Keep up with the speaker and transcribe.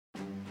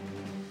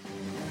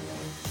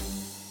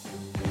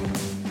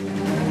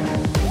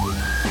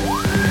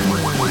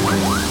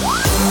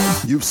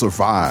you've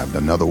survived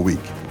another week.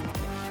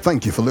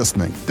 Thank you for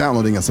listening,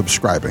 downloading, and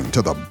subscribing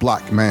to the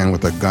Black Man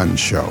with a Gun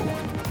Show.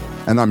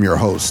 And I'm your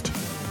host,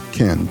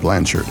 Ken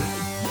Blanchard.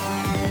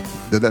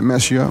 Did that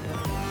mess you up?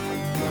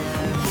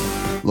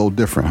 A little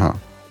different, huh?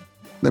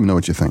 Let me know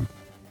what you think.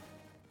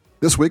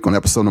 This week on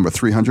episode number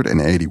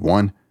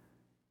 381,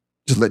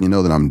 just letting you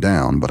know that I'm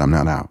down, but I'm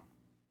not out.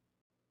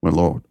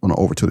 Went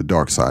over to the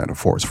dark side of the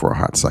force for a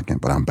hot second,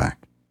 but I'm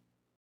back.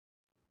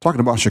 Talking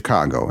about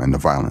Chicago and the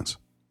violence.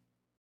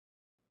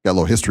 Got a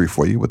little history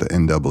for you with the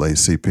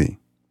NAACP.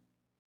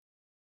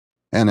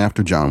 And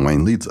after John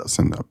Wayne leads us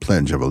in the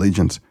Pledge of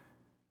Allegiance,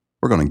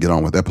 we're going to get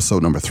on with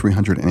episode number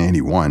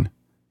 381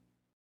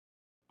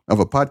 of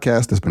a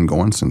podcast that's been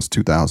going since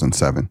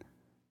 2007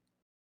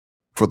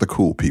 for the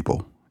cool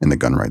people in the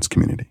gun rights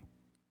community.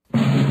 I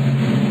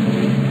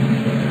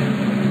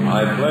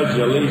pledge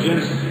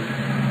allegiance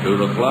to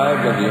the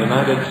flag of the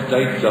United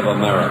States of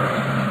America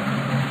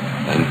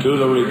and to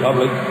the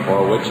republic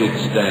for which it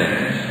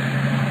stands,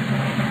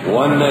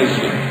 one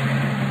nation,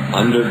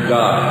 under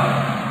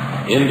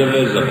God,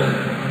 indivisible,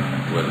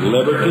 with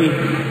liberty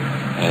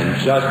and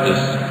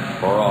justice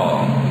for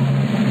all.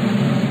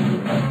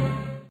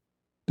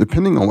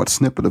 Depending on what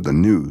snippet of the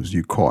news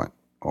you caught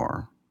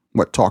or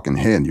what talking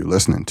head you're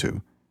listening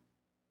to,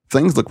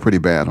 things look pretty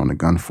bad on the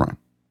gun front.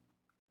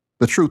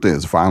 The truth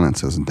is,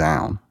 violence is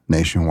down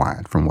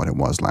nationwide from what it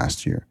was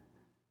last year.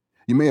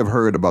 You may have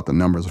heard about the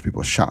numbers of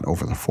people shot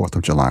over the 4th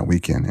of July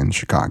weekend in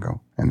Chicago,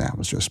 and that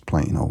was just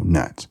plain old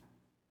nuts.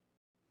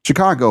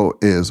 Chicago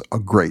is a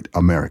great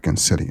American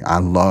city. I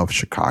love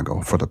Chicago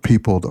for the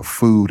people, the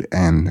food,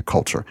 and the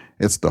culture.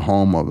 It's the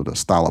home of the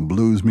style of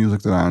blues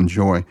music that I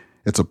enjoy.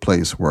 It's a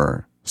place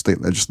where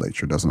state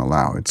legislature doesn't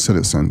allow its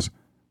citizens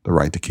the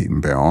right to keep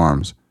and bear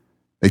arms.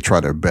 They try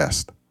their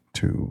best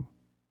to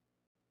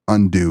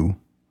undo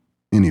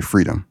any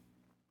freedom.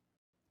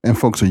 And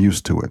folks are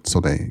used to it, so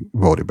they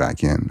vote it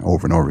back in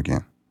over and over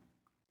again.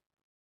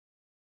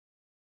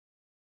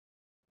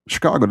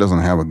 Chicago doesn't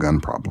have a gun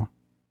problem.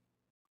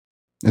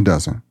 It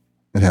doesn't.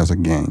 It has a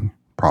gang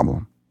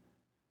problem.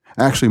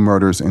 Actually,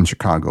 murders in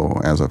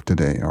Chicago as of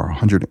today are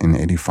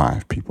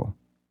 185 people.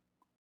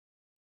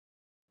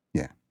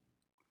 Yeah.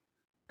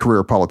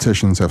 Career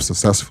politicians have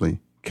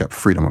successfully kept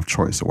freedom of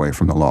choice away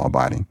from the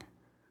law-abiding.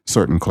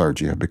 Certain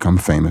clergy have become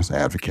famous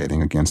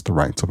advocating against the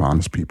rights of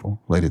honest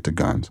people related to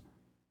guns.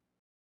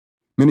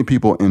 Many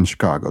people in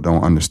Chicago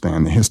don't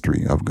understand the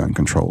history of gun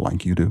control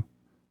like you do.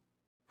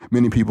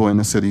 Many people in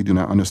the city do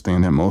not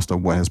understand that most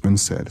of what has been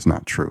said is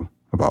not true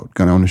about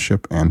gun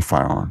ownership and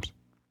firearms.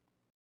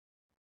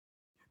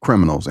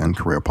 Criminals and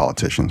career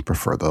politicians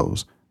prefer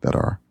those that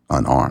are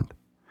unarmed.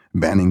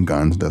 Banning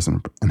guns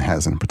doesn't and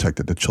hasn't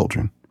protected the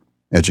children.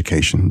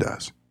 Education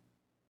does.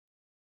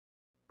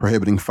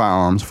 Prohibiting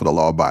firearms for the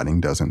law-abiding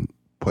doesn't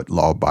put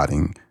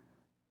law-abiding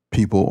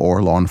people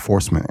or law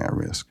enforcement at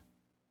risk.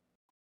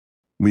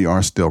 We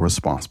are still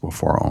responsible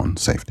for our own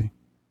safety.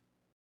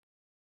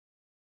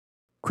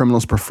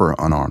 Criminals prefer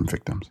unarmed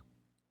victims.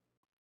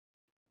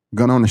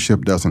 Gun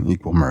ownership doesn't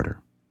equal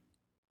murder.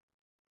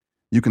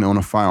 You can own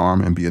a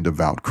firearm and be a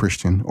devout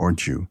Christian or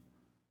Jew,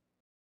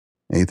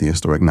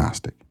 atheist or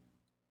agnostic.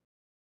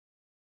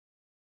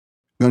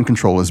 Gun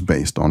control is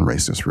based on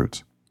racist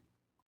roots.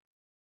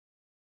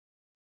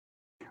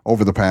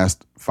 Over the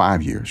past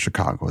 5 years,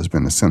 Chicago has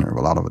been the center of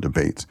a lot of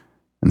debates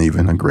and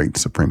even a great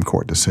Supreme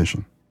Court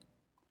decision,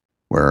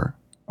 where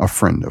a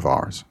friend of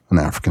ours, an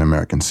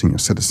African-American senior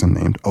citizen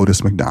named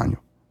Otis McDonald,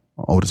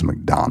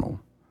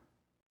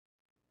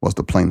 was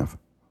the plaintiff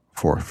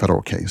for a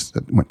federal case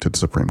that went to the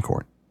Supreme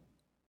Court.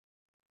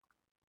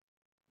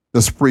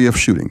 The spree of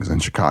shootings in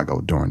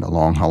Chicago during the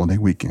long holiday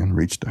weekend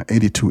reached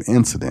 82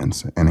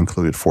 incidents and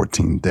included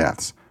 14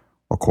 deaths,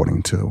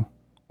 according to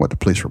what the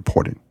police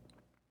reported.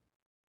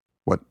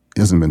 What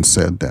hasn't been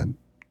said that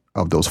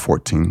of those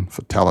 14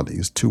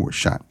 fatalities, 2 were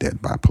shot dead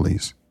by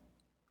police.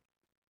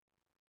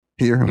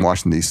 Here in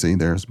Washington, D.C.,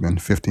 there's been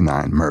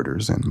 59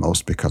 murders, and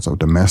most because of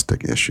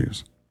domestic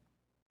issues,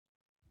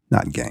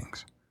 not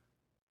gangs.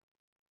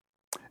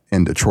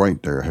 In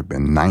Detroit, there have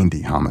been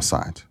 90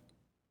 homicides.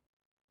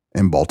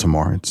 In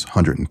Baltimore, it's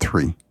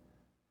 103.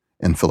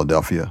 In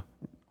Philadelphia,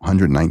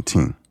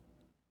 119.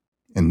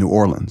 In New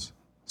Orleans,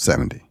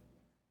 70.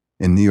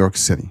 In New York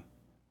City,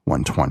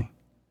 120.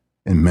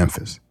 In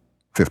Memphis,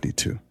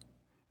 52.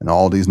 And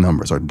all these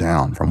numbers are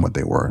down from what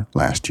they were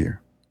last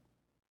year.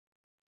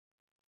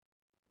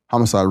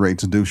 Homicide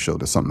rates do show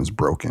that something's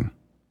broken,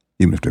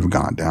 even if they've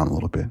gone down a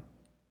little bit.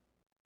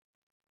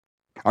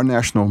 Our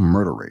national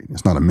murder rate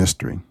is not a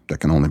mystery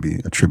that can only be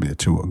attributed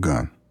to a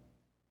gun.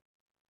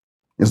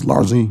 It's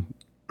largely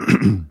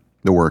the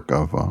work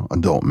of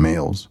adult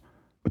males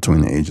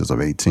between the ages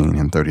of 18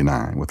 and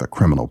 39 with a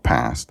criminal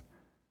past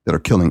that are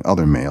killing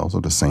other males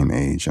of the same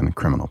age and a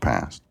criminal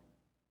past.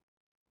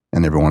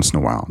 And every once in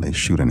a while, they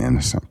shoot an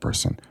innocent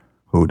person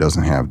who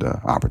doesn't have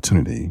the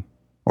opportunity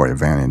or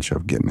advantage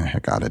of getting the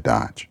heck out of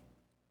Dodge.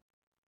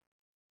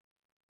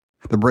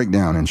 The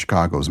breakdown in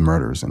Chicago's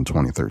murders in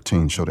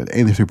 2013 showed that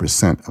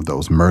 83% of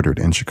those murdered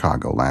in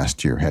Chicago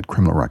last year had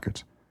criminal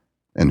records,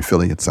 In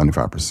Philly, it's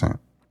 75%.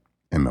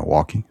 In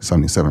Milwaukee,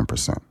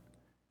 77%.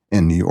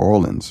 In New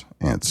Orleans,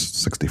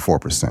 it's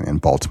 64%. In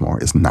Baltimore,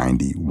 it's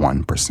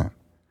 91%.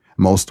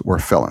 Most were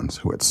felons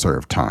who had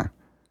served time.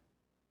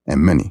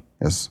 And many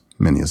as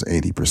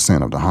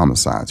 80% of the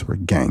homicides were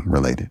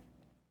gang-related.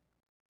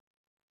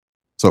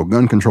 So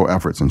gun control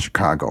efforts in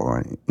Chicago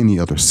or any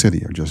other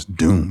city are just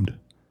doomed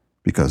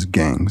because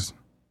gangs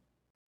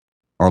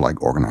are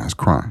like organized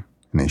crime,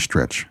 and they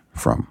stretch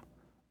from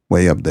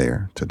way up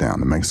there to down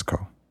to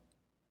Mexico.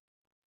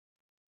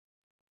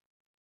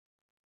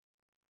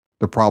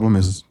 The problem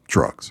is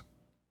drugs,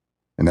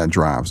 and that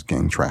drives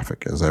gang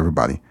traffic as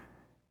everybody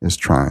is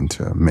trying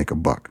to make a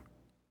buck.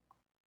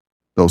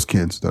 Those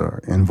kids that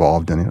are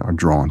involved in it are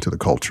drawn to the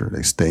culture.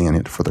 They stay in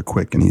it for the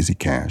quick and easy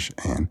cash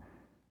and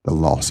the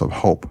loss of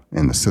hope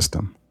in the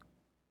system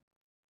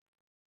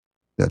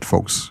that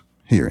folks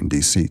here in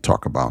D.C.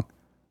 talk about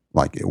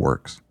like it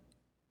works.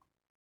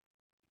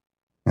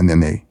 And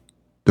then they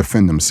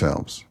defend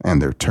themselves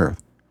and their turf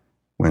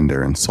when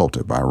they're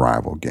insulted by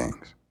rival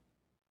gangs.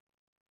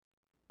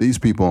 These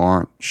people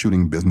aren't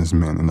shooting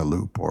businessmen in the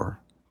Loop or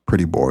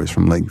pretty boys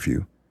from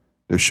Lakeview.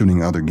 They're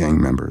shooting other gang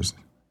members,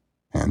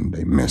 and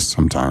they miss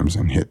sometimes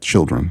and hit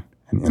children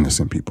and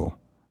innocent people,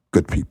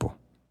 good people,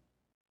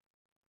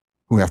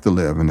 who have to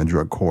live in the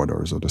drug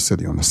corridors of the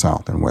city on the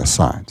south and west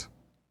sides.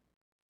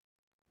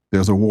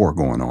 There's a war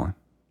going on,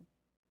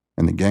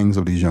 and the gangs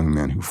of these young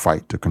men who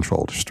fight to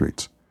control the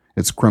streets.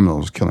 It's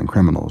criminals killing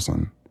criminals,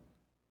 and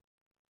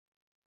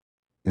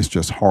it's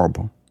just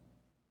horrible.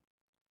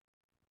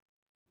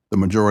 The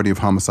majority of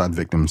homicide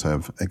victims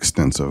have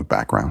extensive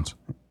backgrounds,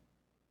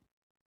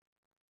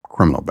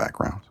 criminal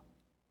backgrounds.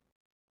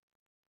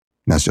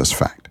 That's just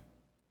fact.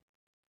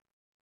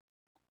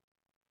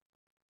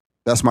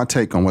 That's my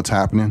take on what's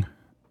happening,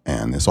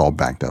 and it's all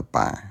backed up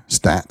by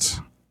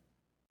stats,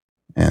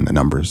 and the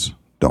numbers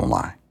don't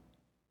lie.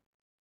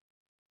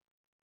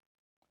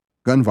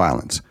 Gun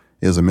violence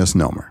is a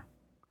misnomer.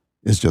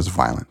 It's just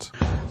violence.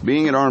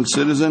 Being an armed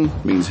citizen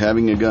means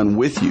having a gun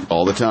with you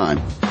all the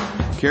time.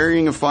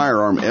 Carrying a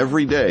firearm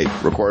every day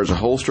requires a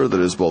holster that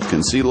is both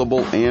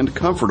concealable and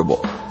comfortable.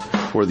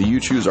 Whether you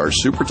choose our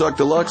Super Tuck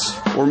Deluxe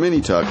or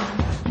Mini Tuck,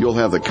 you'll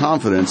have the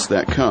confidence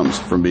that comes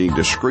from being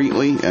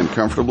discreetly and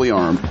comfortably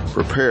armed,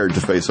 prepared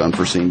to face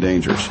unforeseen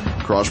dangers.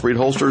 Crossbreed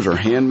holsters are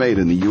handmade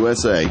in the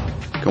USA,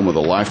 come with a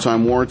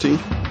lifetime warranty,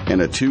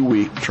 and a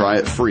 2-week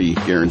try-it-free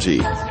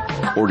guarantee.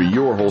 Order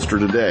your holster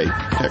today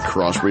at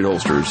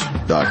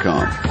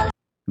crossbreedholsters.com.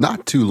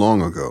 Not too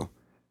long ago,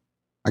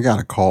 I got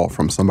a call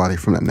from somebody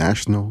from the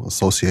National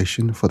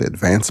Association for the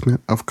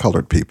Advancement of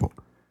Colored People.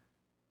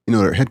 You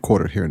know, they're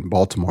headquartered here in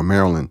Baltimore,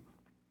 Maryland,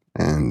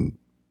 and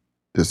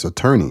this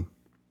attorney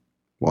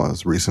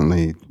was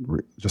recently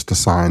just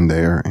assigned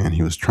there, and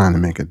he was trying to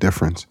make a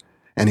difference,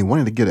 and he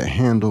wanted to get a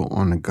handle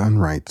on the gun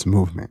rights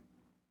movement.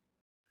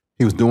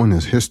 He was doing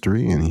his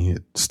history, and he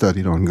had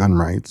studied on gun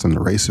rights and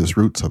the racist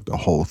roots of the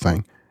whole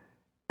thing,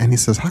 and he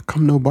says, how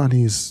come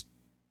nobody's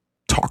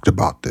talked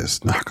about this?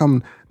 How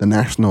come the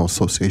National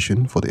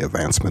Association for the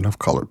Advancement of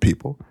Colored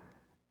People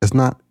is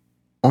not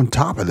on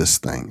top of this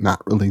thing,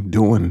 not really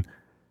doing?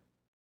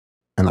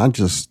 And I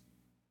just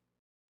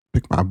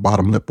picked my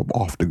bottom lip up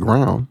off the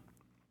ground,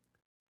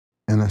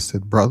 and I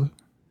said, brother,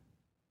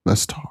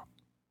 let's talk.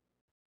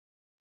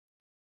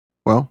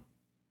 Well,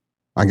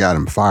 I got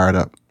him fired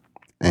up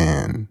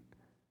and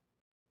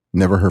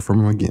never heard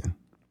from him again.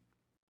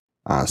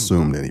 I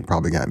assumed that he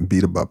probably got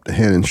beat above the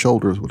head and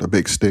shoulders with a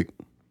big stick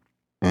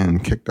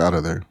and kicked out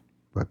of there.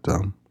 But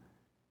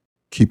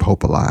keep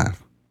hope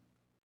alive.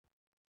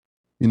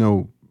 You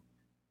know,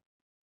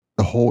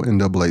 the whole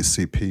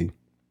NAACP,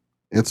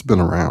 it's been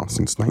around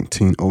since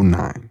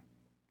 1909,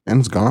 and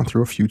it's gone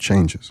through a few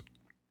changes.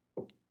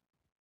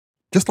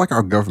 Just like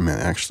our government,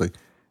 actually,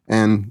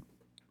 and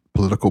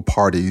political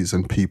parties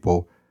and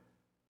people.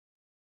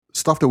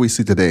 Stuff that we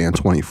see today in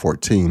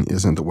 2014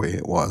 isn't the way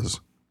it was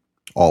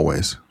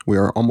always. We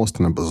are almost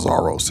in a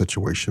bizarro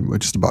situation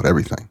with just about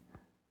everything.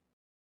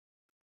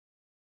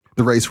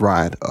 The race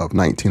riot of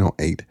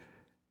 1908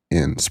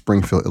 in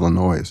Springfield,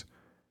 Illinois,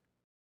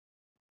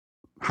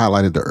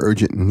 highlighted the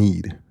urgent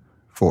need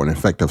for an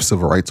effective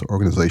civil rights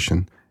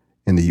organization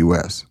in the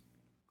U.S.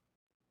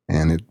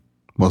 And it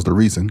was the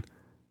reason,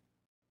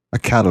 a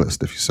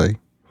catalyst, if you say,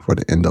 for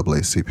the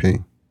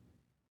NAACP.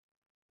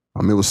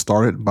 It was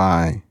started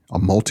by a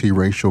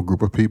multiracial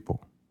group of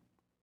people.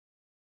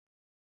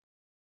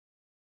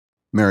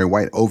 Mary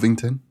White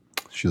Ovington,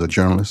 she's a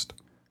journalist.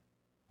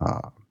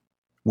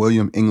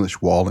 William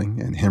English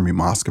Walling and Henry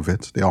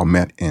Moskowitz, they all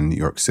met in New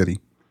York City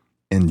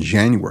in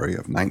January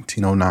of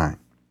 1909.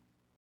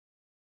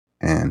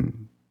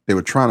 And they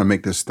were trying to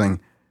make this thing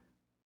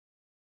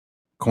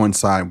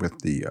coincide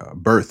with the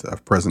birth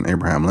of President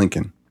Abraham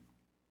Lincoln,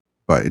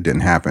 but it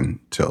didn't happen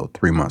till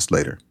 3 months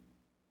later.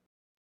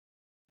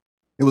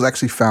 It was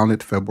actually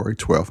founded February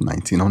 12,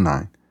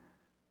 1909,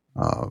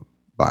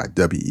 by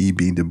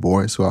W.E.B. Du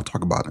Bois, who I'll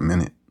talk about in a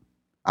minute,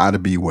 Ida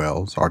B.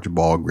 Wells,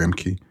 Archibald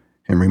Grimke,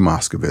 Henry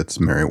Moskowitz,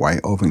 Mary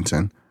White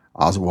Ovington,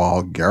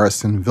 Oswald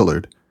Garrison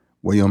Villard,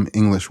 William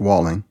English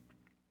Walling,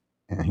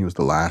 and he was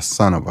the last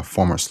son of a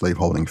former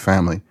slaveholding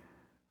family,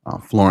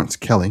 Florence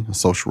Kelley, a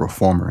social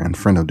reformer and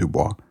friend of Du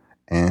Bois,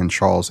 and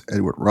Charles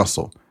Edward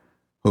Russell,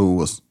 who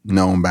was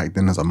known back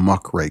then as a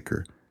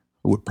muckraker,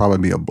 who would probably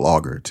be a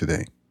blogger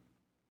today.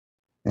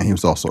 And he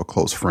was also a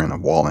close friend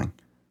of Walling.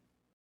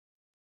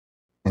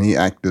 And he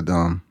acted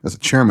as a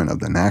chairman of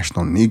the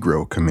National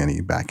Negro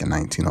Committee back in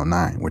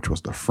 1909, which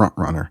was the front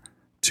runner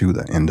to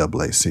the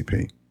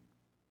NAACP.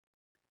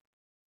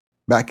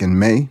 Back in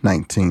May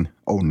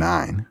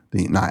 1909,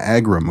 the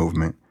Niagara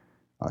movement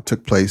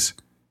took place,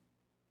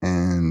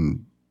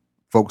 and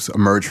folks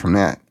emerged from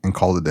that and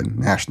called it the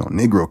National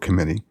Negro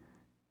Committee.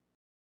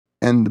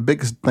 And the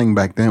biggest thing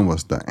back then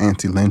was the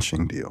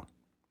anti-lynching deal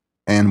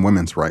and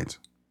women's rights.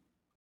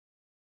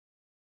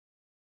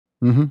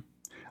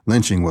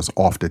 Lynching was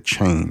off the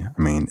chain.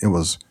 I mean, it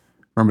was,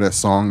 remember that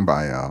song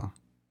by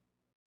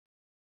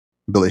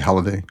Billie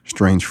Holiday,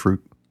 Strange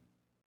Fruit?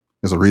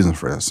 There's a reason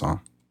for that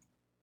song.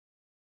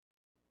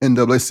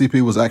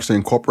 NAACP was actually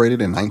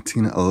incorporated in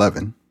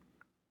 1911,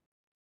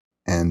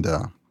 and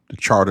the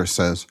charter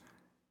says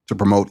to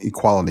promote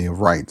equality of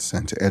rights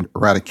and to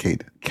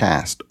eradicate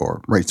caste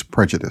or race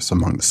prejudice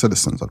among the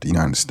citizens of the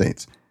United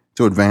States,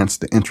 to advance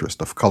the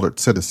interest of colored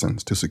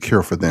citizens, to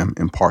secure for them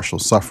impartial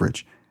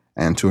suffrage,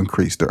 and to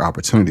increase their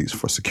opportunities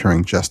for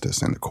securing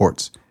justice in the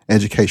courts,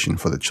 education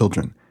for the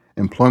children,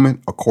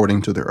 employment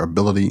according to their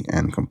ability,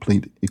 and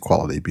complete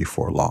equality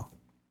before law.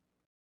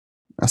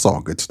 That's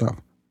all good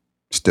stuff.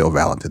 Still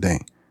valid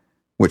today,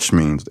 which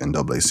means the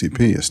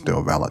NAACP is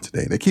still valid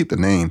today. They keep the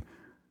name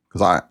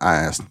because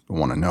I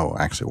want to know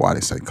actually why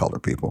they say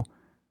colored people.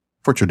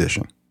 For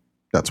tradition.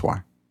 That's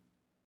why.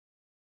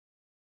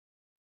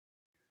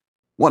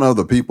 One of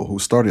the people who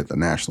started the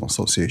National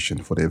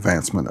Association for the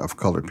Advancement of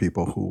Colored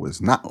People, who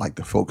was not like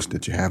the folks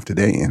that you have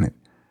today in it,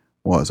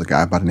 was a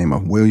guy by the name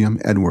of William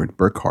Edward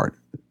Burghardt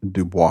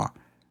Du Bois,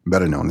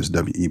 better known as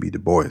W.E.B. Du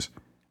Bois.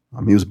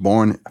 He was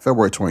born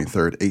February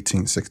 23rd,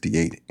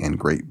 1868 in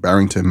Great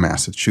Barrington,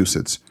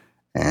 Massachusetts,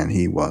 and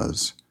he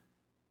was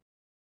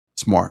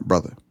a smart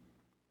brother.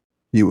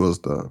 He was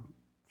the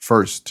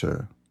first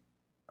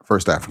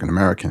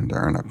African-American to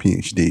earn a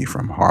PhD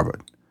from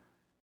Harvard.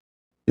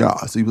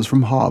 Yes, he was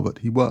from Harvard.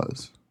 He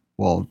was.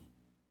 Well,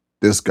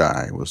 this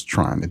guy was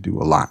trying to do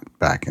a lot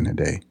back in the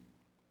day.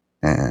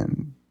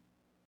 And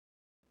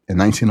in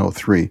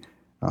 1903,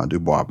 Du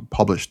Bois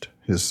published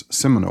his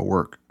seminal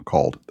work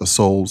called The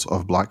Souls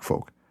of Black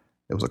Folk.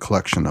 It was a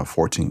collection of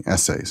 14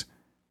 essays.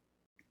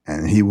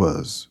 And he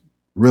was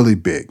really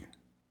big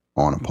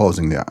on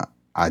opposing the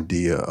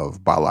idea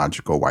of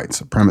biological white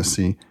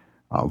supremacy,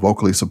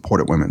 vocally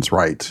supported women's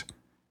rights,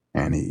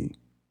 and he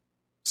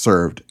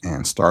served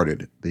and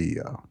started the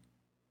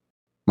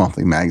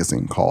monthly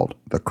magazine called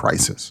The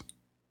Crisis.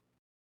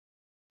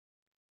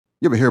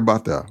 You ever hear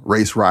about the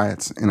race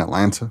riots in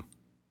Atlanta,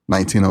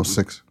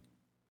 1906?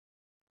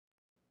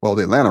 Well,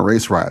 the Atlanta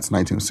race riots,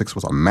 1906,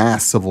 was a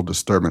mass civil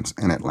disturbance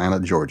in Atlanta,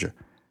 Georgia,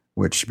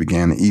 which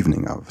began the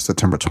evening of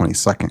September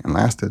 22nd and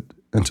lasted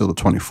until the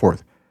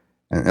 24th.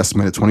 An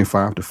estimated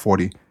 25 to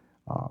 40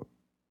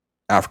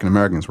 African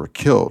Americans were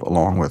killed,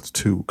 along with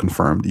 2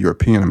 confirmed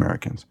European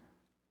Americans.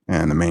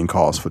 And the main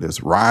cause for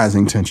this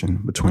rising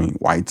tension between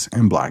whites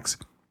and blacks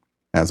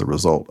as a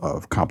result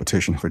of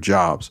competition for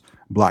jobs,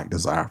 black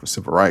desire for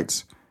civil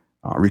rights,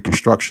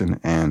 Reconstruction,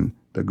 and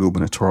the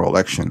gubernatorial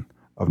election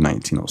of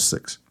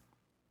 1906.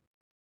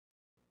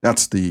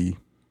 That's the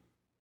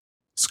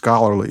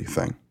scholarly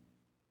thing.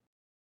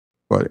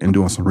 But in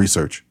doing some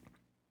research,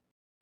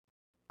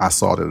 I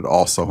saw that it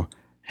also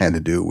had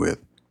to do with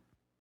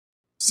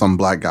some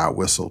black guy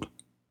whistled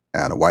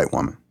at a white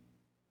woman.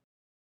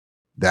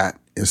 That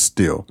is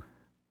still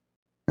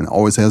and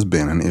always has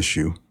been an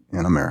issue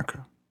in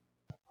America.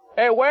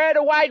 Hey, where are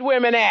the white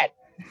women at?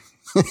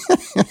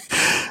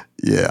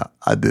 Yeah,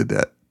 I did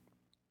that.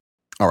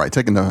 All right,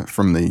 taking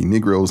from the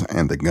Negroes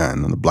and the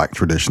Gun and the Black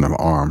Tradition of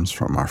Arms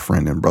from our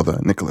friend and brother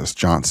Nicholas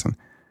Johnson.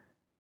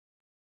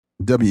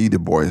 W.E. Du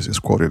Bois is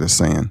quoted as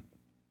saying,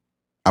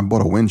 "I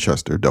bought a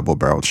Winchester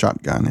double-barreled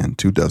shotgun and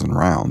 24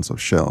 rounds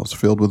of shells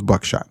filled with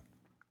buckshot.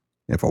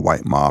 If a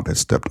white mob had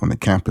stepped on the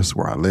campus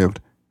where I lived,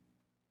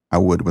 I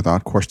would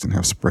without question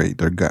have sprayed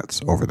their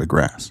guts over the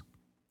grass."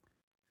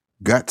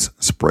 Guts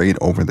sprayed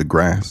over the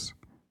grass?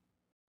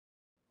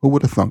 Who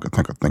would have thunk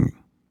a thing?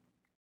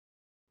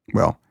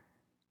 Well,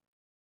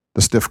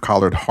 the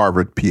stiff-collared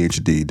Harvard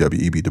PhD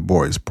W.E.B. Du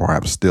Bois,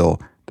 perhaps still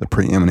the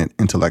preeminent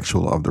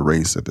intellectual of the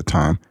race at the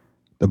time,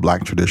 the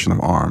Black Tradition of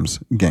Arms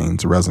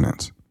gains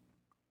resonance.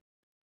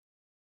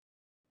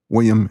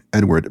 William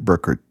Edward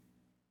Burghardt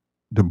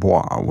Du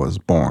Bois was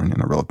born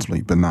in a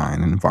relatively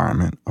benign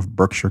environment of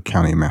Berkshire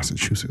County,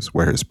 Massachusetts,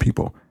 where his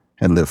people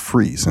had lived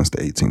free since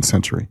the 18th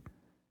century.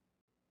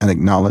 An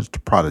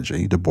acknowledged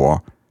prodigy, Du Bois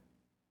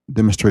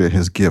demonstrated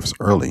his gifts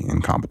early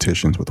in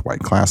competitions with white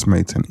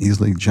classmates and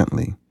eased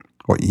gently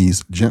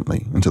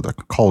into the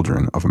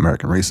cauldron of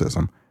American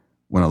racism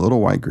when a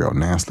little white girl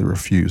nastily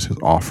refused his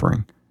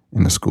offering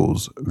in the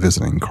school's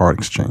visiting card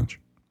exchange.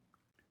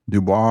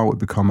 Dubois would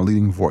become a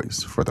leading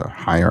voice for the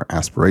higher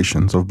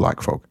aspirations of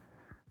black folk,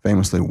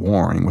 famously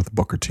warring with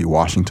Booker T.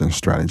 Washington's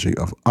strategy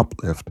of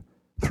uplift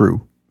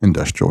through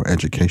industrial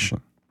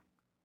education.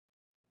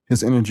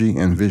 His energy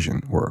and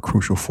vision were a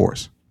crucial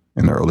force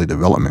in the early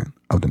development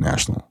of the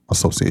National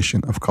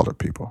Association of Colored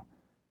People.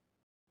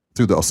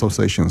 Through the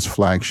association's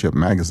flagship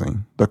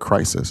magazine, The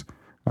Crisis,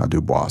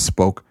 Dubois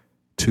spoke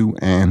to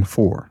and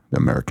for the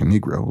American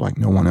Negro like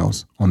no one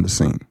else on the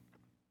scene.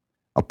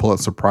 A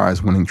Pulitzer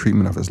Prize-winning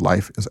treatment of his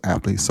life is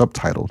aptly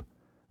subtitled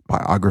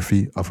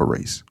Biography of a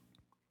Race.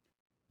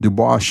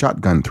 Dubois'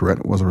 shotgun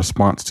threat was a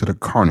response to the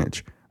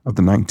carnage of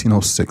the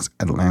 1906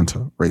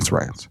 Atlanta race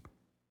riots.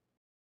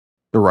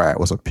 The riot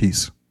was a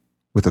piece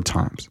with the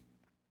times.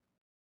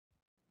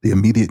 The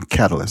immediate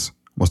catalyst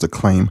was the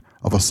claim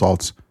of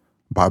assaults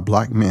by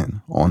black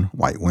men on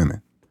white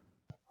women.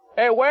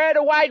 Hey, where are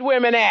the white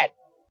women at?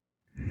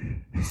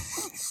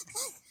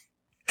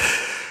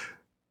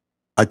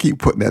 I keep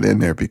putting that in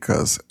there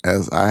because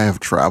as I have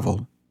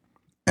traveled,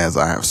 as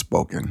I have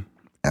spoken,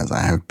 as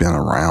I have been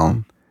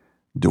around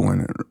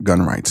doing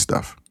gun rights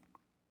stuff,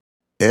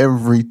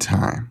 every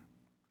time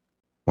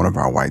one of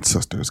our white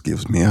sisters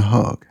gives me a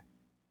hug,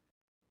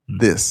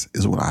 this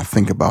is what I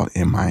think about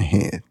in my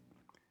head,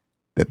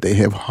 that they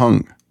have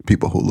hung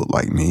people who look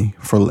like me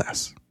for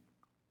less.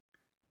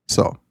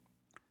 So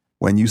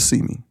when you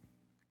see me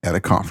at a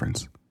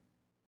conference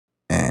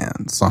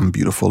and some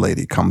beautiful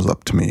lady comes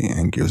up to me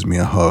and gives me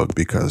a hug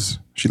because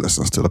she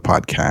listens to the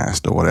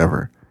podcast or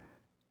whatever,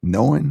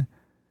 knowing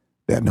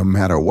that no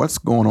matter what's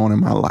going on in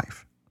my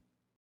life,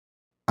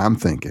 I'm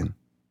thinking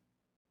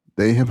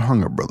they have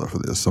hung a brother for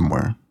this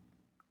somewhere.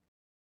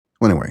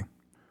 Anyway,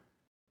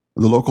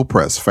 the local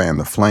press fanned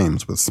the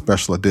flames with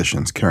special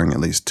editions carrying at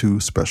least 2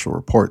 special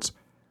reports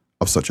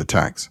of such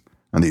attacks,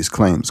 and these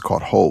claims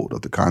caught hold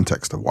of the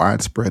context of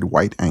widespread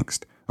white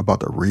angst about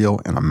the real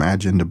and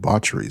imagined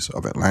debaucheries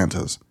of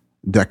Atlanta's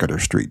Decatur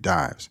Street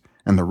dives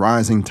and the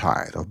rising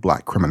tide of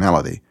black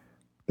criminality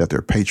that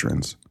their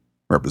patrons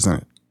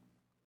represented.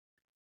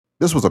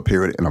 This was a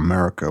period in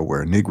America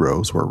where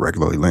Negroes were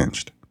regularly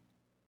lynched.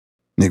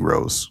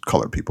 Negroes,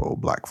 colored people,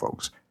 black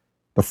folks.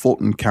 The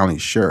Fulton County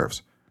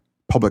Sheriff's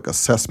public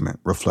assessment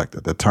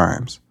reflected the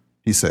times.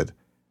 He said,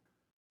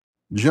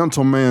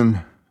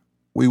 "Gentlemen,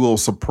 we will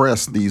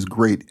suppress these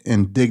great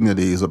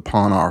indignities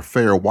upon our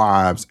fair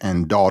wives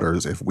and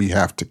daughters if we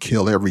have to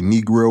kill every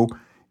Negro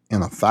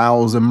in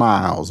 1,000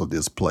 miles of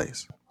this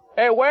place."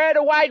 Hey, where are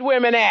the white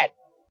women at?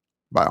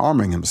 By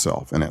arming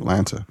himself in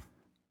Atlanta,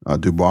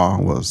 Dubois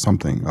was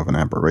something of an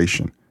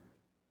aberration,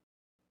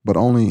 but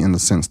only in the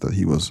sense that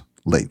he was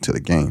late to the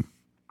game.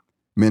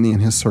 Many in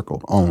his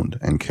circle owned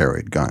and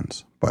carried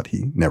guns, but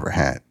he never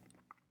had.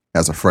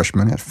 As a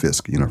freshman at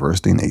Fisk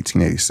University in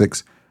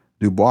 1886,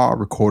 Dubois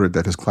recorded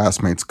that his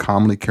classmates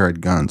commonly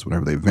carried guns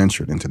whenever they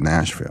ventured into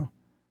Nashville.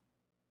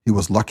 He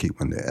was lucky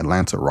when the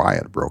Atlanta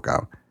riot broke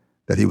out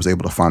that he was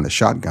able to find a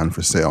shotgun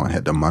for sale and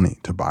had the money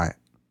to buy it.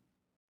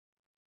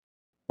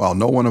 While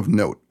no one of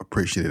note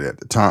appreciated it at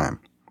the time,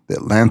 the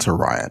Atlanta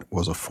riot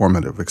was a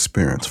formative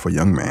experience for a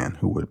young man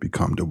who would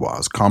become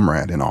Dubois'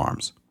 comrade in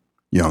arms,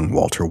 young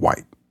Walter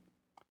White,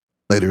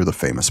 later the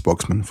famous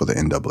spokesman for the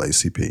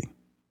NAACP.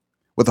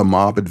 With a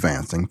mob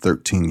advancing,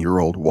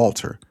 13-year-old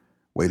Walter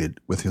waited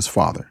with his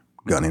father,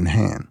 gun in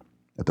hand,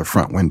 at the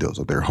front windows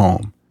of their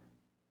home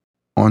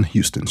on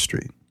Houston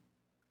Street.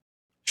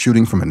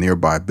 Shooting from a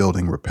nearby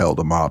building repelled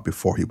the mob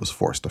before he was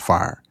forced to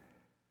fire,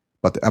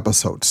 but the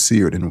episode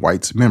seared in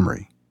White's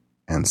memory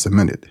and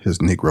cemented his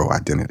Negro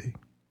identity.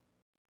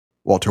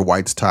 Walter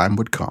White's time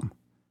would come,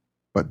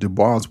 but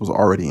Dubois was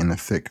already in the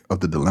thick of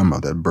the dilemma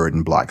that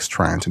burdened blacks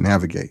trying to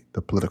navigate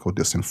the political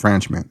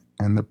disenfranchisement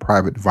and the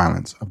private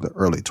violence of the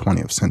early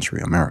 20th century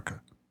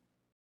America.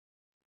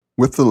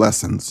 With the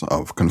lessons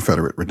of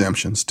Confederate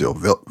redemption still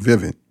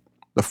vivid,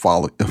 the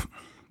folly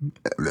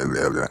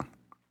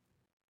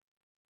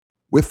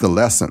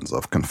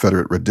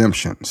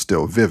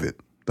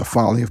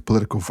of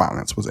political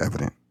violence was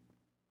evident,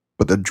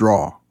 but the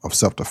draw of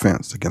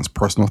self-defense against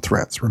personal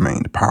threats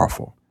remained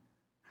powerful.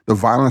 The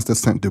violence that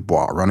sent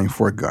Dubois running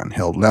for a gun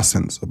held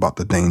lessons about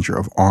the danger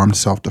of armed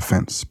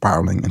self-defense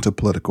spiraling into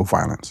political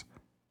violence.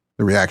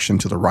 The reaction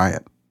to the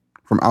riot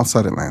from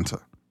outside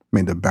Atlanta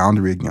made the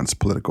boundary against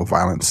political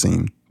violence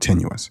seem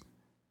tenuous.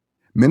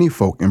 Many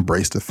folk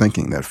embraced the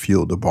thinking that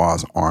fueled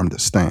Dubois' armed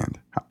stand.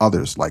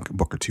 Others, like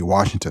Booker T.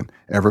 Washington,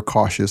 ever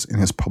cautious in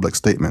his public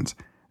statements,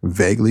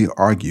 vaguely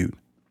argued,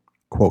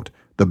 quote,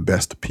 the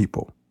best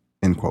people,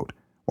 end quote,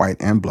 white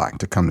and black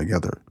to come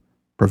together,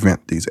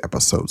 prevent these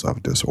episodes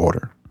of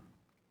disorder.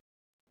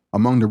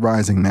 Among the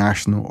rising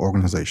national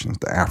organizations,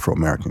 the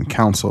Afro-American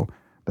Council,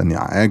 the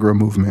Niagara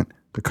Movement,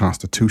 the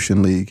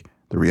Constitution League,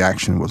 the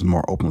reaction was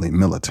more openly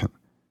militant.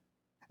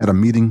 At a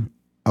meeting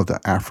of the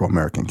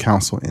Afro-American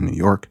Council in New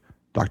York,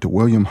 Dr.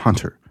 William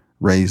Hunter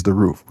raised the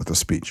roof with a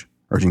speech,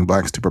 urging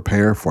blacks to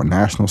prepare for a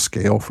national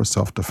scale for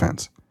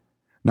self-defense,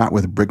 not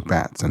with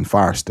brickbats and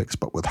fire sticks,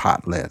 but with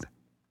hot lead.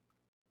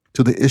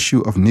 To the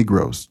issue of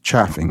Negroes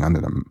chafing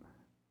under the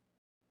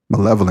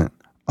malevolent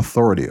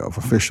authority of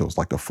officials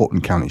like the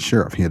Fulton County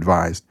Sheriff, he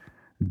advised,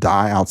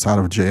 die outside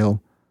of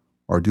jail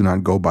or do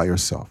not go by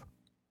yourself.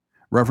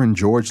 Reverend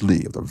George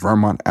Lee of the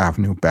Vermont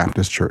Avenue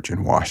Baptist Church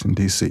in Washington,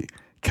 D.C.,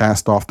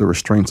 cast off the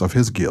restraints of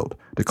his guild,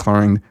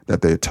 declaring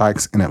that the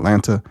attacks in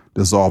Atlanta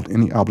dissolved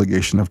any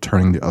obligation of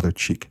turning the other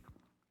cheek.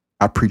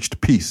 I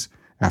preached peace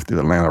after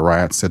the Atlanta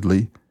riots, said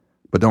Lee,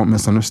 but don't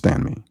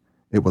misunderstand me.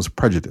 It was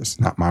prejudice,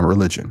 not my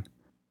religion.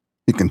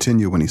 He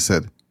continued when he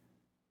said,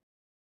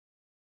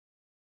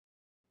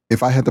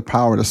 if I had the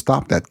power to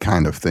stop that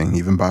kind of thing,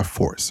 even by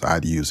force,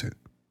 I'd use it.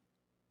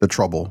 The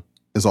trouble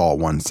is all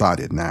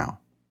one-sided now,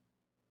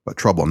 but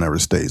trouble never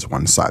stays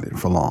one-sided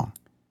for long.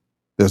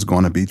 There's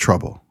going to be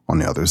trouble on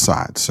the other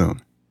side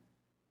soon.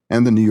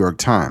 And the New York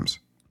Times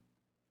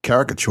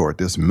caricatured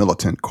this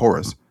militant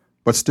chorus,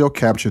 but still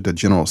captured the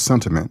general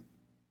sentiment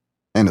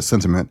and the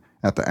sentiment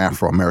at the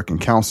Afro-American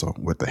Council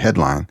with the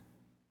headline,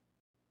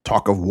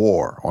 Talk of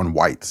War on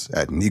Whites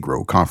at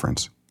Negro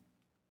Conference.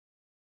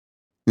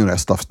 You know, that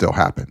stuff still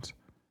happens.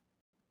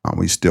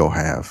 We still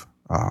have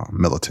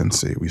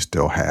militancy. We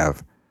still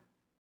have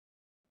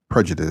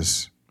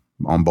prejudice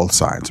on both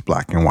sides,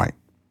 black and white.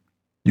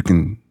 You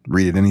can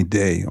read it any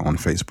day on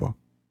Facebook.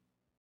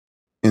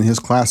 In his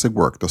classic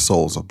work, The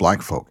Souls of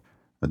Black Folk,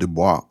 Du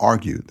Bois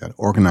argued that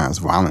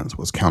organized violence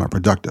was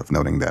counterproductive,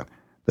 noting that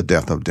the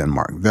death of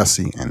Denmark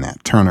Vesey and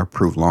Nat Turner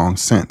proved long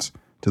since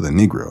to the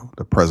Negro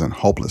the present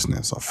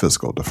hopelessness of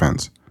physical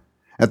defense.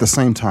 At the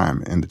same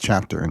time, in the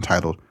chapter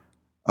entitled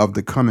Of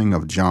the Coming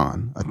of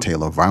John, A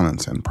Tale of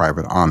Violence and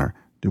Private Honor,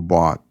 Du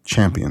Bois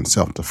championed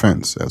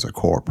self-defense as a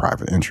core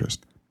private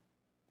interest.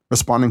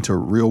 Responding to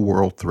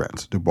real-world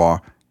threats, Du Bois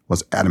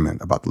was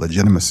adamant about the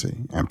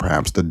legitimacy and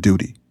perhaps the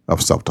duty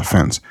of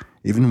self-defense,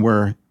 even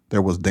where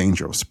there was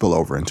danger of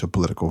spillover into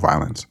political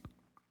violence.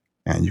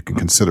 And you can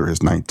consider his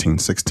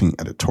 1916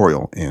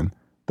 editorial in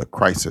The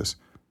Crisis,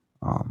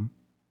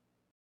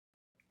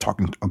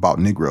 talking about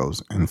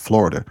Negroes in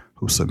Florida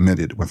who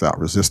submitted without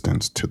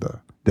resistance to the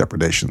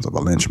depredations of a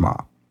lynch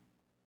mob.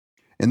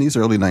 In these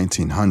early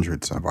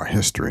 1900s of our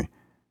history,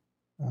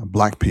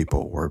 black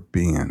people were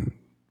being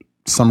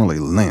summarily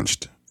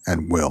lynched at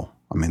will.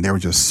 I mean, there were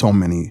just so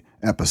many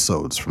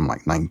episodes from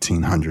like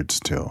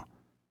 1900s till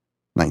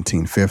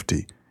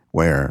 1950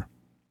 where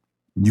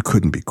you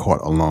couldn't be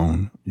caught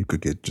alone. You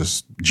could get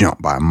just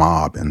jumped by a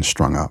mob and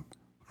strung up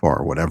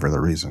for whatever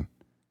the reason.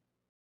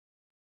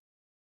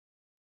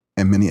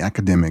 And many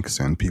academics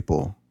and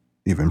people,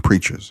 even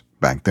preachers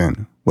back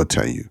then, would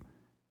tell you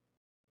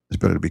it's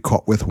better to be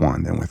caught with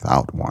one than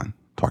without one,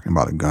 talking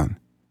about a gun.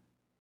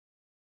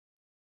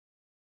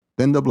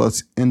 The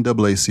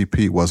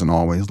NAACP wasn't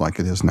always like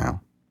it is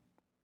now.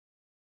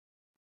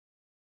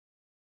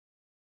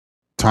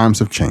 Times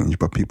have changed,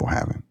 but people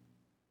haven't.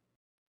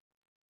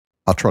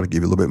 I'll try to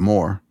give you a little bit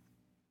more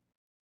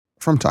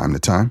from time to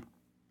time.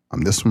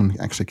 This one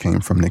actually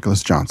came from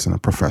Nicholas Johnson, a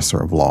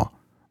professor of law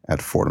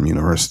at Fordham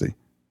University,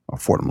 or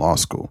Fordham Law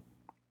School.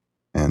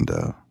 And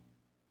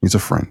he's a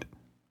friend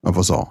of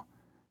us all.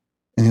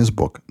 In his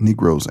book,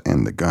 Negroes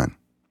and the Gun,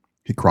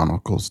 he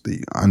chronicles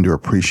the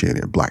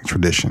underappreciated black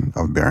tradition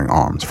of bearing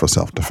arms for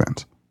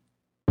self-defense.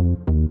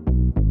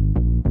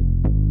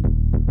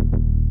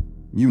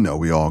 You know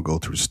we all go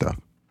through stuff.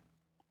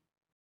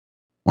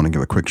 Want to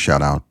give a quick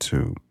shout out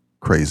to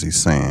Crazy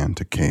Sand,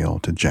 to Kale,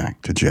 to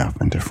Jack, to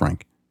Jeff, and to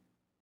Frank.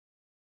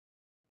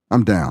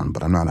 I'm down,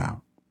 but I'm not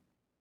out.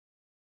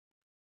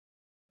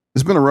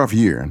 It's been a rough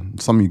year, and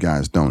some of you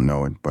guys don't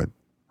know it, but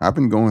I've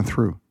been going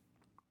through.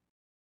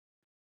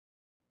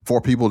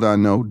 4 people that I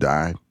know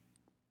died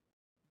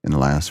in the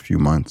last few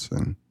months,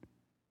 and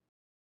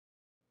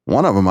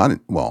one of them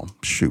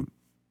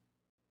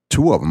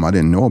two of them I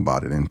didn't know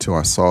about it until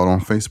I saw it on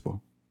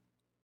Facebook.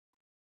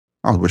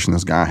 I was wishing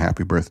this guy a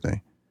happy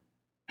birthday.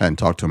 Hadn't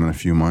talked to him in a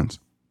few months.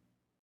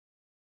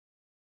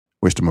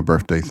 Wished him a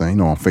birthday thing. You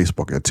know, on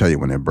Facebook, it'll tell you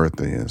when their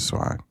birthday is. So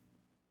I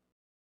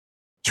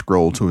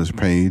scrolled to his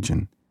page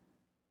and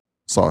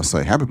saw it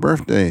say, "Happy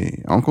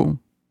birthday, Uncle.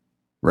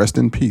 Rest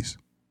in peace."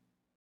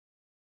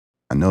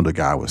 I know the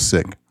guy was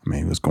sick. I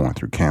mean, he was going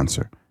through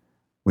cancer.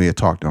 We had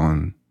talked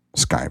on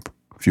Skype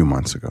a few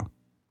months ago.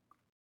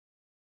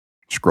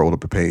 Scrolled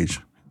up the page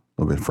a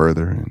little bit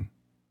further and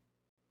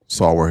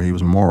saw where he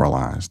was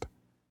memorialized.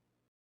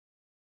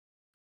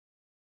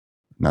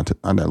 Not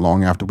that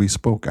long after we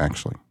spoke,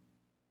 actually.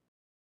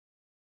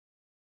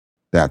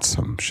 That's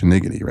some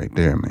shenanigans right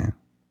there, man.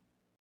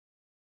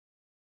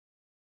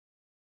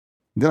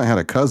 Then I had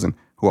a cousin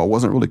who I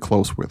wasn't really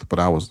close with, but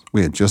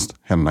we had just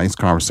had a nice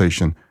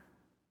conversation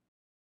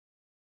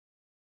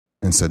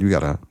and said, "You got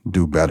to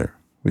do better."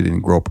 We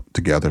didn't grow up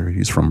together.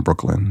 He's from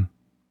Brooklyn.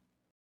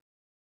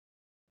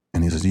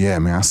 And he says, "Yeah,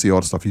 man, I see all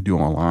the stuff you do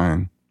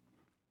online.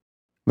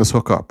 Let's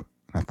hook up."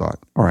 And I thought,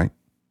 all right,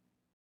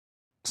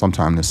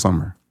 sometime this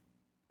summer,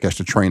 catch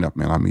the train up,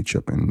 man. I'll meet you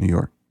up in New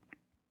York.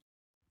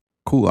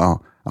 Cool,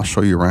 I'll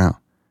show you around.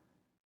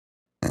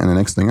 And the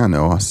next thing I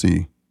know, I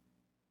see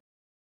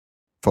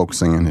folks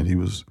saying that he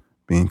was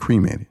being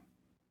cremated.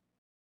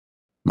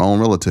 My own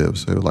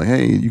relatives, they were like,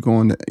 "Hey, you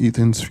going to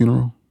Ethan's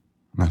funeral?"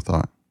 And I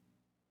thought,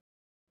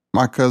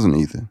 my cousin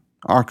Ethan,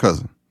 our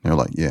cousin. They're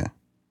like, yeah,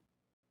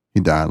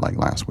 he died like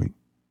last week.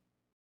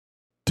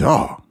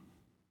 Dog.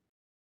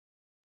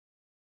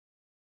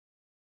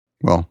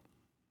 Well,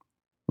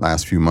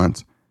 last few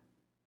months,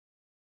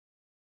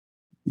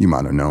 you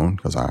might have known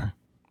because I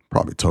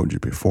probably told you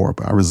before,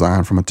 but I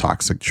resigned from a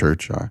toxic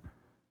church. I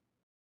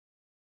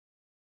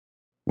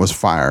was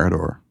fired,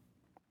 or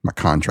my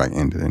contract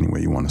ended, any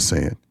way you want to say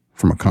it,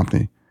 from a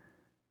company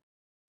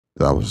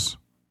that I was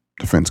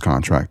defense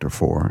contractor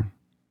for.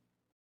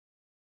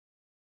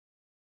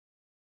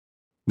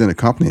 Then the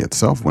company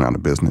itself went out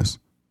of business.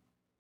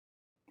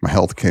 My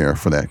health care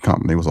for that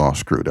company was all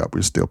screwed up.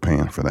 We're still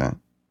paying for that.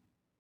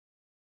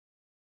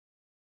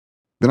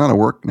 Been out of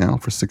work now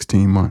for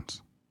 16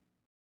 months.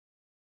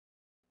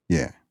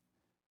 Yeah,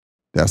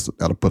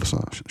 that'll put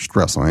some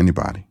stress on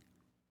anybody.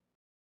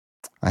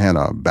 I had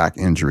a back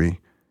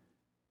injury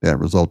that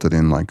resulted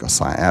in like a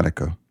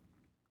sciatica.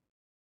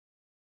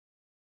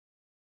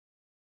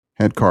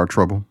 Had car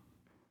trouble.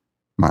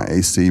 My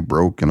AC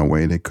broke in a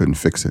way they couldn't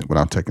fix it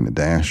without taking the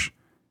dash.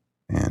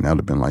 And that would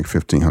have been like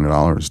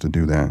 $1,500 to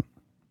do that.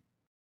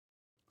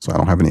 So I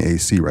don't have any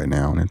AC right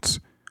now, and it's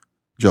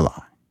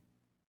July.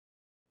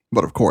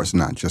 But of course,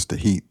 not just the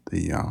heat.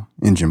 The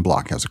engine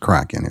block has a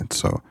crack in it,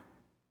 so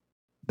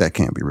that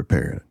can't be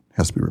repaired. It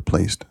has to be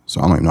replaced. So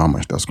I don't even know how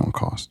much that's going to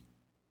cost.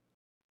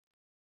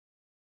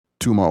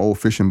 Two of my old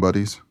fishing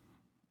buddies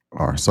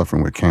are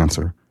suffering with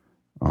cancer.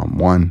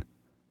 One,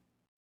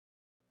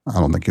 I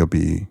don't think he'll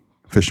be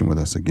fishing with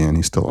us again.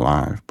 He's still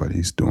alive, but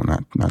he's doing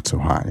not so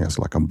high. He has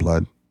like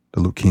the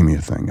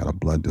leukemia thing, got a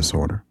blood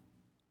disorder.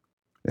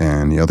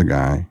 And the other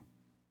guy,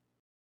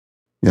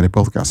 yeah, they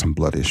both got some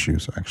blood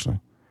issues,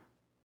 actually.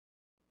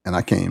 And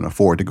I can't even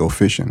afford to go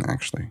fishing,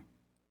 actually.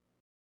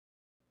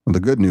 Well, the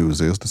good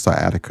news is the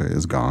sciatica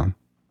is gone.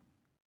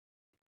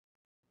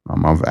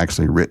 I've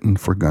actually written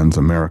for Guns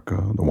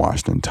America, the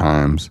Washington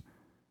Times.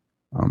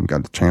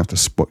 Got the chance to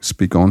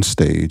speak on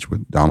stage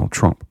with Donald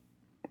Trump,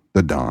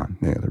 the Don,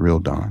 yeah, the real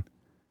Don.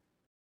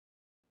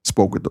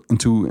 Spoke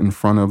in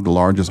front of the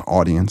largest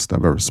audience that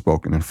I've ever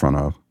spoken in front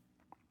of,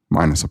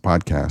 minus a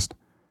podcast,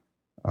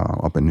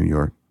 up in New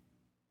York.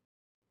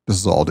 This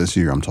is all this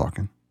year I'm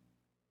talking.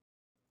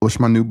 Published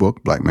my new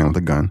book, Black Man with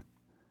a Gun,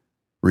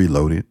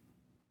 Reloaded.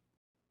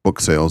 Book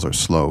sales are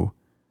slow.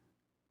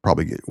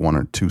 Probably get 1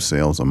 or 2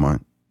 sales a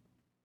month.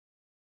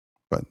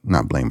 But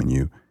not blaming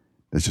you.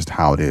 It's just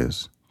how it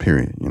is,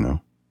 period, you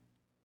know.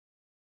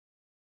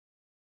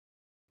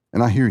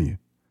 And I hear you.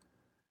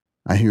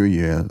 I hear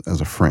you as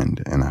a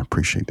friend, and I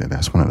appreciate that.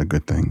 That's one of the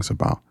good things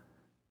about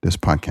this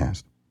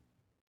podcast.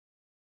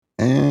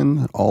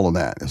 And all of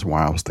that is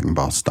why I was thinking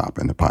about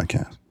stopping the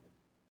podcast.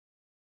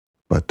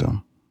 But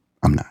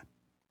I'm not.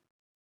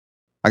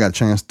 I got a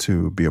chance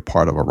to be a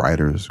part of a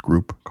writers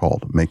group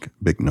called Make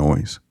Big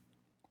Noise,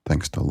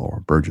 thanks to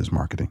Laura Burgess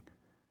Marketing.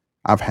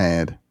 I've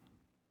had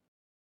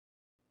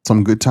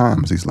some good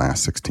times these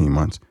last 16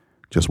 months.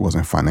 Just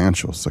wasn't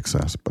financial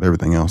success, but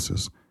everything else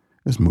is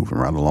moving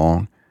right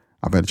along.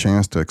 I've had a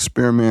chance to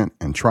experiment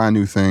and try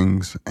new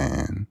things,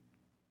 and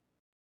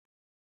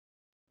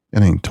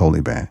it ain't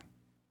totally bad.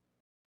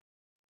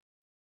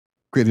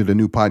 Created a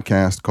new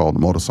podcast called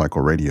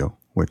Motorcycle Radio,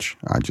 which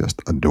I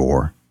just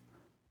adore.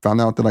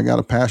 Found out that I got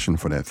a passion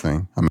for that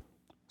thing.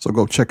 So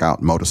go check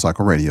out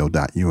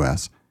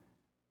motorcycleradio.us.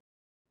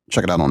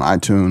 Check it out on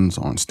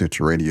iTunes, on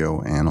Stitcher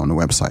Radio, and on the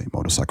website,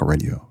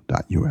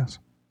 motorcycleradio.us.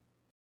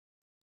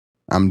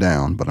 I'm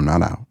down, but I'm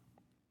not out.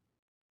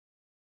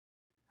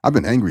 I've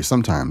been angry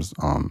sometimes.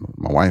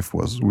 My wife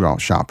we were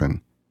out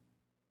shopping,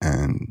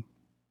 and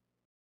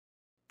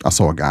I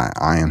saw a guy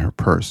eyeing her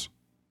purse.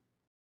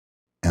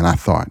 And I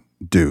thought,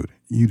 dude,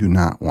 you do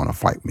not want to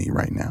fight me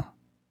right now.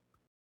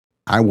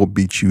 I will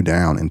beat you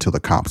down until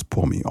the cops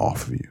pull me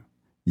off of you.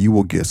 You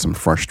will get some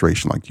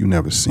frustration like you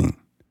never seen.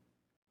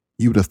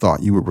 You would have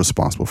thought you were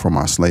responsible for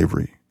my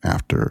slavery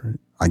after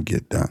I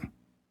get done.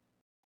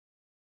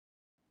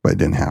 But it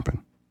didn't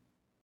happen.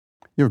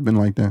 You ever been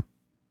like that?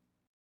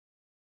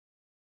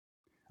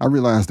 I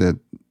realized that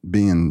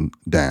being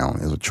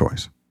down is a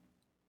choice.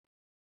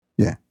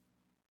 Yeah.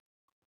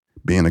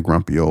 Being a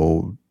grumpy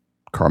old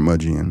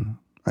curmudgeon,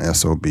 a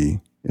SOB,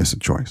 is a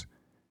choice.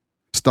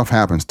 Stuff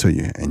happens to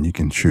you, and you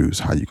can choose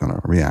how you're going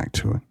to react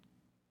to it.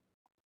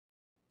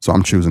 So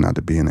I'm choosing not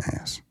to be an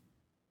ass.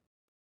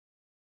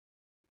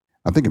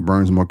 I think it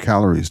burns more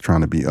calories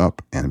trying to be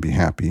up and be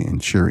happy and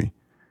cheery.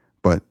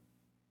 But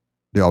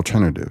the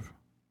alternative,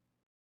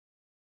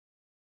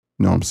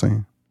 you know what I'm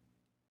saying?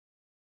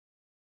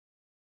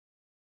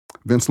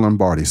 Vince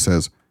Lombardi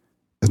says,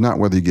 it's not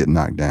whether you get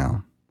knocked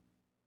down,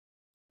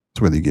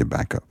 it's whether you get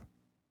back up.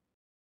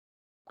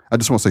 I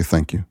just want to say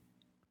thank you.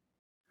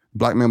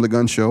 Black Man with a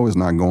Gun show is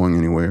not going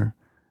anywhere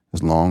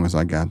as long as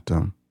I got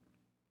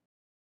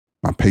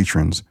my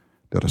patrons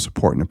that are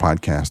supporting the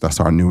podcast. That's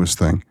our newest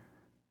thing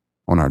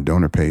on our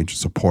donor page,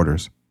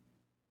 supporters.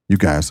 You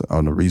guys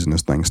are the reason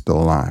this thing's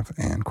still alive,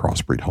 and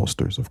Crossbreed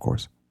Holsters, of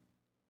course.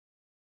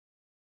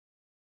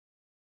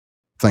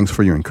 Thanks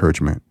for your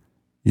encouragement.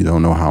 You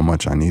don't know how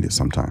much I need it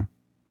sometime.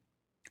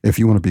 If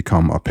you want to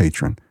become a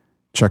patron,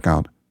 check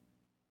out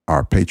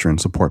our Patreon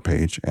support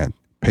page at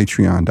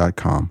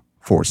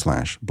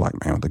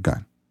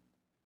patreon.com/blackmanwithagun.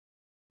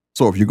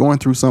 So if you're going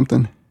through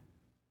something,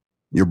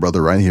 your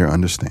brother right here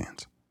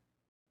understands.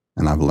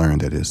 And I've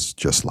learned that it's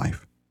just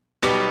life.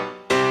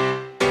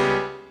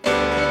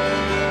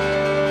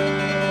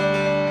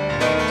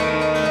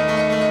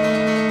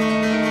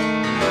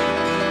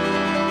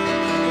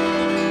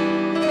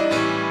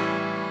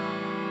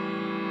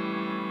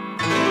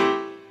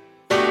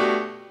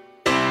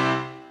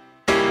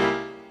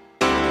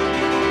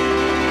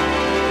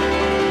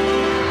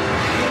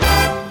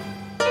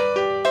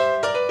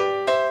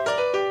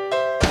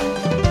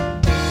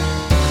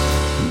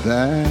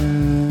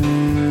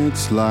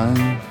 That's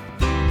life.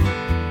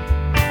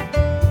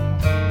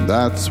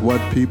 That's what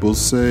people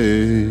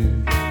say.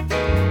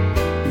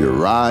 You're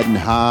riding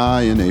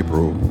high in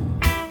April,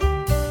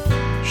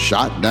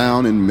 shot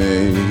down in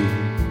May.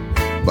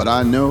 But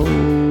I know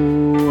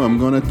I'm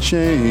gonna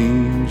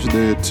change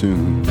their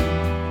tune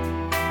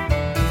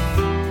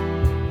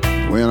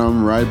when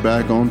I'm right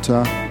back on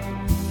top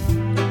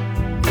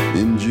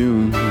in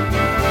June.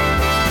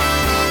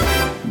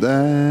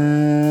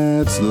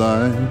 That's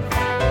life.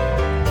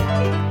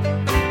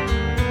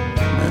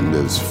 And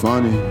as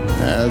funny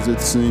as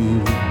it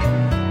seems,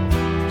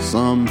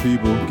 some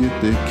people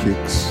get their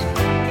kicks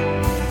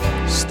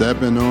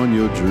stepping on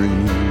your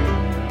dreams.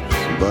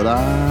 But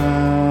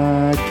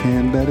I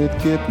can't let it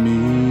get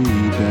me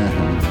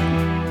down,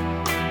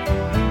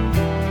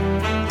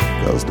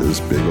 'cause this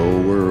big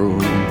old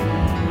world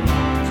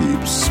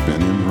keeps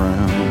spinning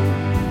round.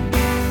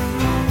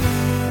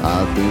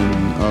 I've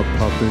been a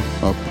puppet,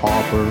 a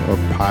pauper, a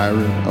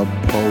pirate, a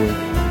poet,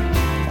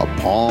 a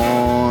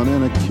pawn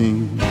and a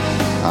king.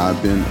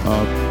 I've been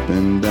up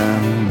and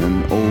down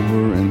and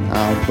over and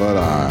out, but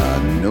I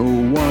know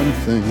one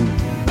thing.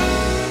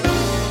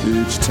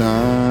 Each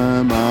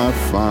time I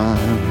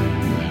find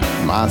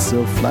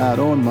myself flat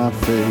on my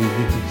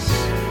face,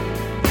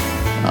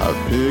 I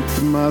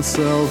picked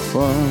myself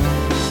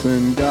up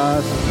and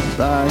got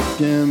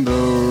back in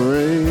the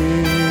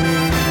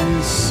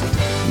race.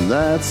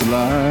 That's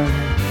life.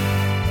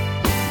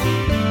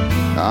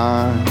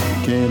 I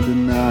can't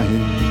deny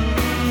it.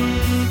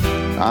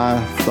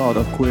 I thought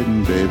of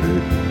quitting, baby,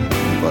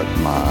 but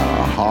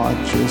my heart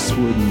just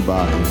wouldn't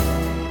buy it.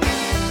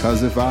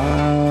 'Cause if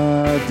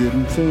I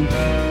didn't think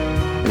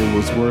it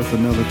was worth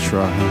another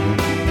try,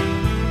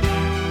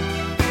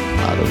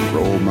 I'd have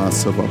rolled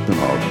myself up in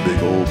a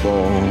big old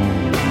ball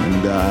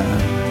and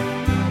died.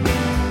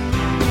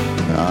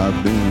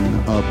 I've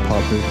been a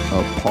puppet,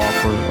 a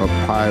pauper, a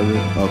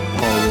pirate, a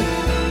poet,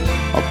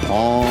 a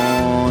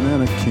pawn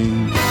and a king.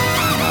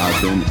 I've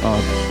been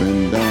up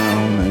and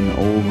down and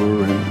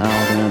over and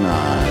out, and I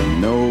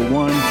know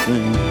one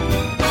thing.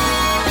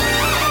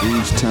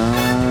 Each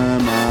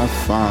time I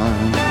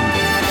find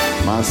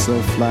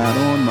myself flat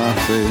on my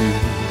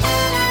face,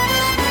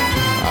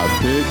 I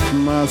picked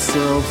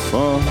myself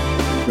up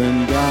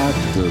and got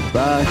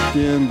back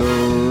in the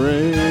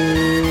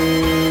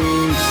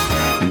race.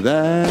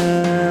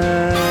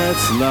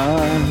 That's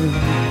life.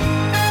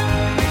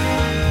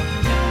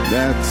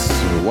 That's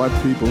what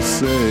people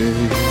say.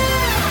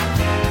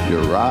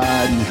 You're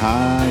riding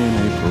high in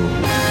April,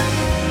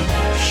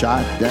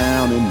 shot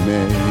down in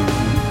May.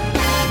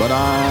 But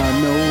I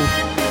know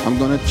I'm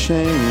gonna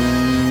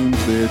change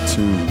their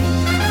tune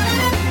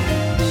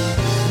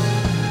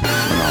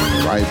when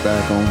I'm right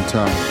back on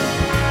top.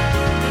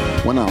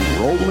 When I'm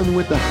rolling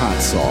with the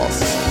hot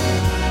sauce,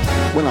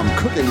 when I'm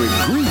cooking with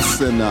grease,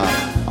 and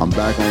I'm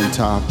back on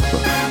top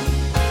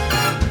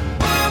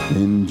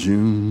in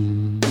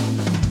June.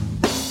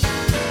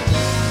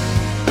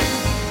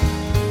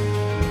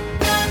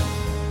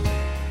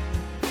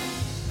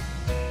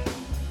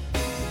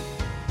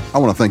 I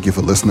want to thank you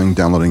for listening,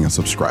 downloading, and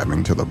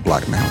subscribing to the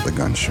Black Man with a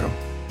Gun show.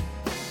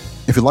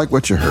 If you like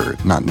what you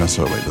heard, not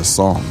necessarily the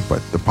song,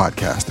 but the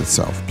podcast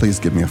itself, please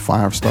give me a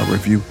 5-star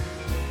review.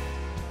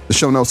 The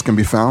show notes can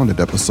be found at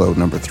episode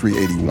number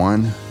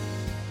 381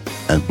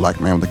 at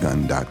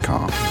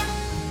blackmanwithagun.com.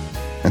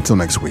 Until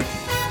next week,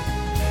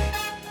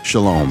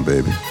 shalom,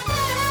 baby.